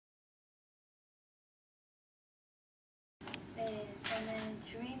저는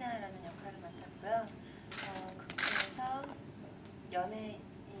주이나라는 역할을 맡았고요. 그 중에서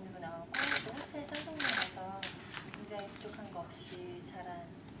연예인으로 나오고 또 호텔 쌍둥이라서 굉장히 부족한 거 없이 자란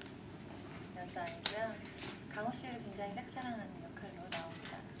여자아이고요. 강호 씨를 굉장히 짝사랑하는 역할로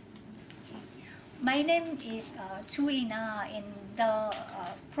나옵니다. My name is Juina in the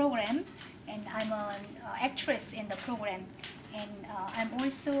program, and I'm an actress in the program, and I'm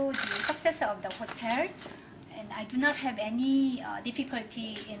also the successor of the hotel. And I do not have any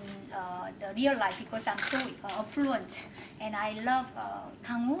difficulty in the real life because I'm so affluent, and I love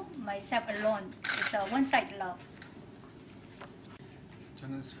Kang-woo myself alone. It's a one-side love.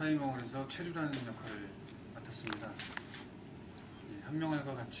 저는 스파이몽홀에서 최류라는 역할을 맡았습니다.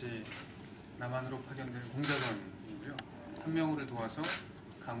 한명월과 같이 남한으로 파견된 공작원이고요. 한명호를 도와서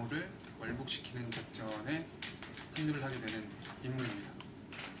강호를 월북시키는 작전에 합류를 하게 되는 인물입니다.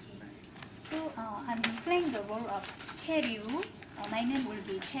 So I'm playing the role of Chae-ryu. My name will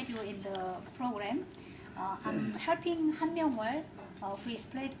be Chae-ryu in the program. I'm helping Han Myung-wol, who is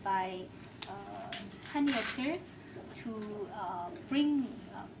played by Han Ye-sil, to bring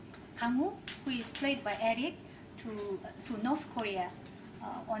Kang-woo, who is played by Eric, to North Korea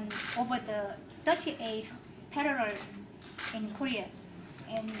on over the 38th parallel in Korea.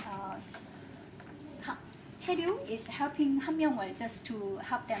 And Chae-ryu is helping Han Myung-wol just to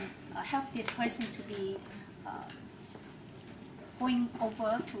help them, help this person to be going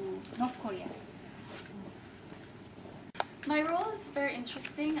over to North Korea. My role is very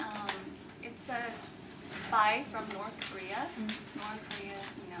interesting. It's a spy from North Korea. North Korea,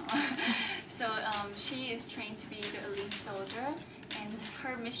 you know. So she is trained to be the elite soldier, and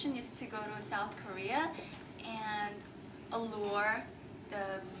her mission is to go to South Korea and allure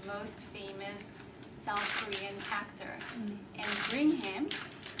the most famous South Korean actor and bring him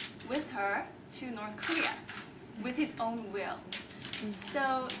with her to North Korea with his own will.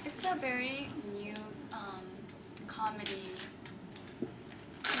 So it's a very new comedy,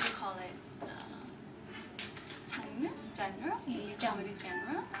 what do you call it? Genre? Comedy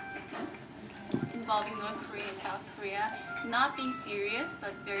genre, I think, involving North Korea and South Korea, not being serious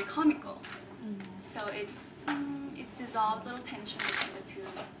but very comical. So it dissolved little tension between the two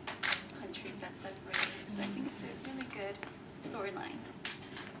countries that separated. So I think it's a really good storyline.